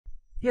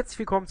Herzlich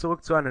willkommen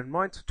zurück zu einem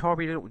neuen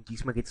Tutorial und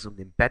diesmal geht es um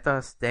den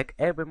Better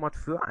Stackable Mod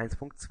für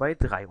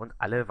 1.23 und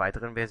alle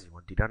weiteren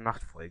Versionen, die danach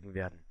folgen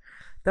werden.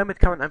 Damit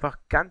kann man einfach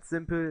ganz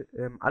simpel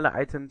alle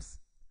Items,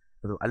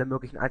 also alle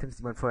möglichen Items,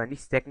 die man vorher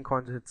nicht stacken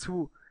konnte,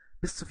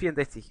 bis zu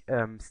 64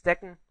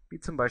 stacken, wie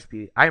zum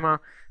Beispiel Eimer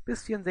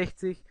bis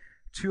 64,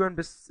 Türen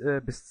bis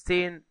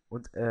 10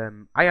 und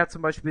Eier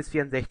zum Beispiel bis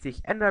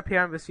 64,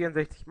 Enderperlen bis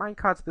 64,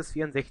 Minecarts bis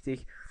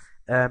 64,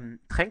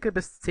 Tränke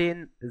bis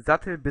 10,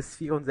 Sattel bis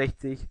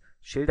 64,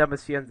 Schilder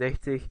bis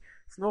 64,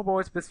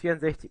 Snowballs bis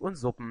 64 und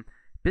Suppen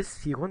bis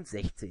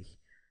 64.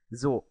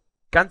 So,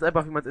 ganz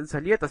einfach, wie man es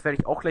installiert, das werde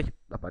ich auch gleich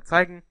dabei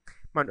zeigen.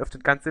 Man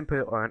öffnet ganz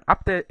simpel euren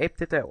App,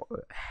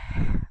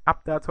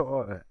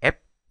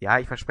 ja,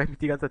 ich verspreche mich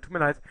die ganze Zeit, tut mir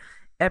leid,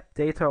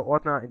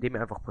 App-Data-Ordner, in dem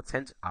ihr einfach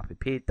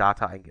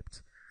 %app-data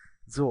eingibt.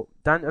 So,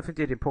 dann öffnet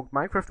ihr den Punkt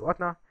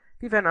Minecraft-Ordner.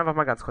 Wir werden einfach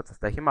mal ganz kurz das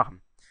gleiche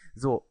machen.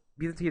 So,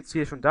 wir sind jetzt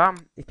hier schon da.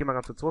 Ich gehe mal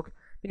ganz kurz zurück.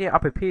 Wenn ihr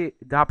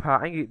app-data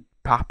eingebt,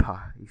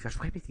 ich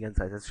verspreche mich die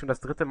ganze Zeit, das ist schon das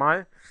dritte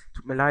Mal.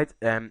 Tut mir leid,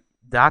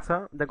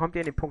 Data. Und dann kommt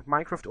ihr in den Punkt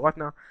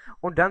Minecraft-Ordner.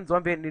 Und dann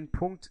sollen wir in den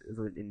Punkt,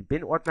 also in den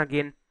Bin-Ordner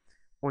gehen.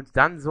 Und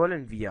dann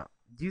sollen wir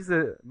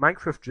diese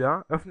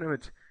Minecraft-Jar öffnen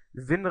mit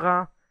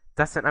WinRAR.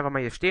 Das dann einfach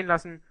mal hier stehen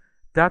lassen.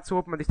 Dazu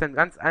holt man sich dann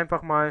ganz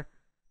einfach mal,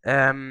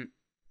 dann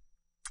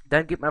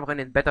geht man einfach in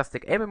den Better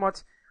Stackable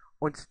Mod.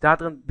 Und da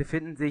drin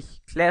befinden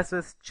sich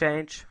Classes,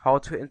 Change, How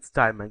to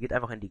Install. Man geht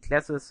einfach in die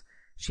Classes,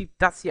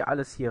 schiebt das hier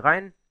alles hier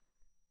rein.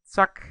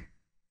 Zack.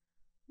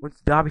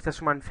 Und da habe ich das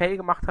schon mal ein Fail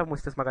gemacht habe, muss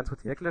ich das mal ganz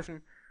kurz hier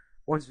weglöschen.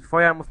 Und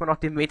vorher muss man noch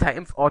den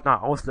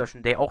Meta-Inf-Ordner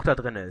auslöschen, der auch da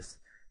drin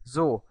ist.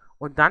 So,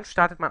 und dann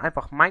startet man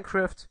einfach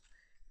Minecraft.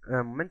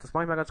 Moment, das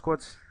mache ich mal ganz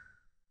kurz.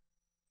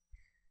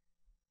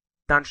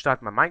 Dann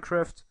startet man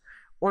Minecraft.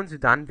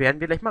 Und dann werden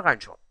wir gleich mal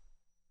reinschauen.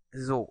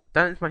 So,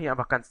 dann ist man hier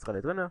einfach ganz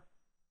drinne.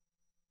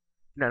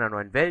 In einer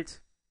neuen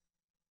Welt.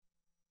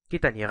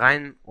 Geht dann hier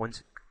rein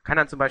und kann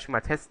dann zum Beispiel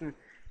mal testen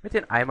mit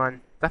den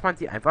Eimern, dass man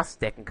sie einfach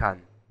stacken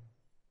kann.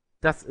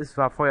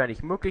 War vorher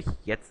nicht möglich,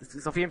 jetzt ist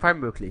es auf jeden Fall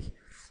möglich.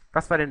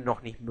 Was war denn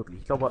noch nicht möglich?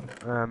 Ich glaube,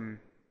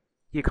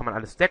 hier kann man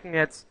alles stacken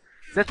jetzt.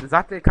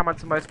 Sattel kann man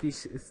zum Beispiel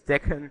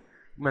stacken,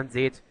 wie man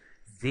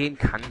sehen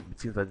kann,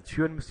 beziehungsweise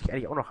Türen müsste ich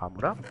eigentlich auch noch haben,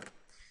 oder?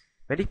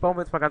 Wenn nicht, bauen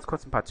wir jetzt mal ganz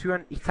kurz ein paar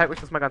Türen. Ich zeige euch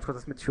das mal ganz kurz,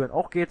 dass es mit Türen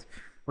auch geht.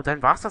 Und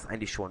dann war es das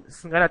eigentlich schon. Es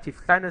ist ein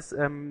relativ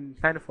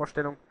kleine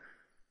Vorstellung.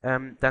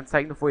 Dann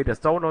zeige ich noch, wo ihr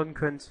das downloaden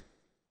könnt.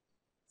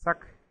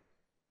 Zack.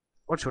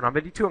 Und schon haben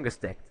wir die Türen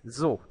gestackt.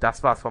 So,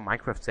 das war's von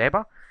Minecraft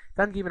selber.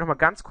 Dann gehen wir nochmal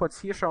ganz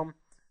kurz hier schauen.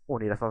 Oh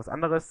ne, das war was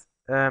anderes.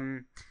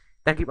 Dann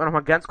geht man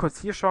nochmal ganz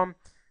kurz hier schauen,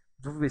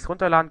 so wie ihr es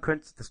runterladen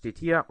könnt. Das steht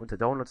hier unter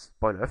Downloads,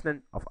 Boiler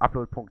öffnen, auf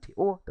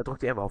upload.to. Da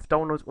drückt ihr einfach auf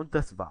Download und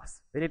das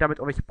war's. Wenn ihr damit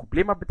irgendwelche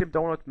Probleme habt mit dem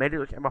Download, meldet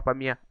euch einfach bei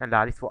mir, dann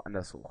lade ich es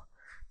woanders hoch.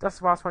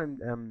 Das war's von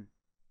dem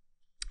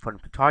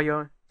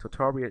Tutorial.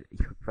 Ich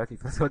weiß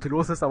nicht, was heute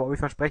los ist, aber ich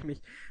verspreche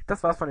mich.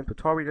 Das war's von dem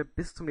Tutorial.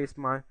 Bis zum nächsten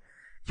Mal.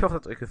 Ich hoffe,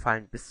 es hat euch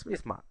gefallen. Bis zum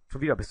nächsten Mal.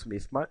 Schon wieder bis zum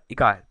nächsten Mal.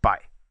 Egal.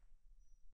 Bye.